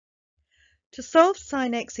To solve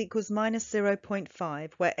sin x equals minus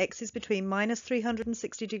 0.5, where x is between minus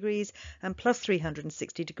 360 degrees and plus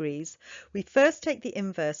 360 degrees, we first take the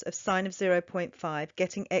inverse of sine of 0.5,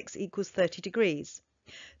 getting x equals 30 degrees.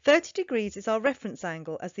 30 degrees is our reference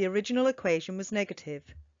angle, as the original equation was negative.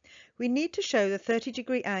 We need to show the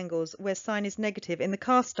 30-degree angles where sine is negative in the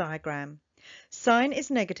cast diagram. Sine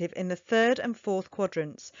is negative in the third and fourth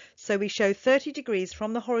quadrants, so we show 30 degrees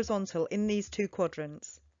from the horizontal in these two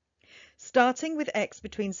quadrants. Starting with x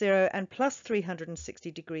between 0 and plus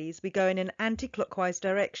 360 degrees, we go in an anti-clockwise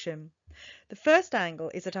direction. The first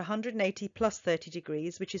angle is at 180 plus 30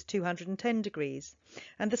 degrees, which is 210 degrees,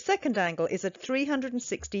 and the second angle is at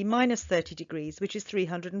 360 minus 30 degrees, which is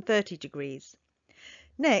 330 degrees.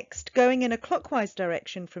 Next, going in a clockwise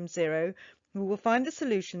direction from 0, we will find the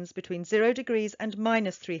solutions between 0 degrees and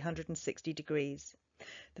minus 360 degrees.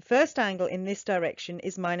 The first angle in this direction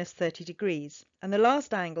is minus 30 degrees, and the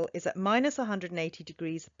last angle is at minus 180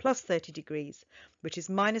 degrees plus 30 degrees, which is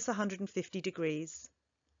minus 150 degrees.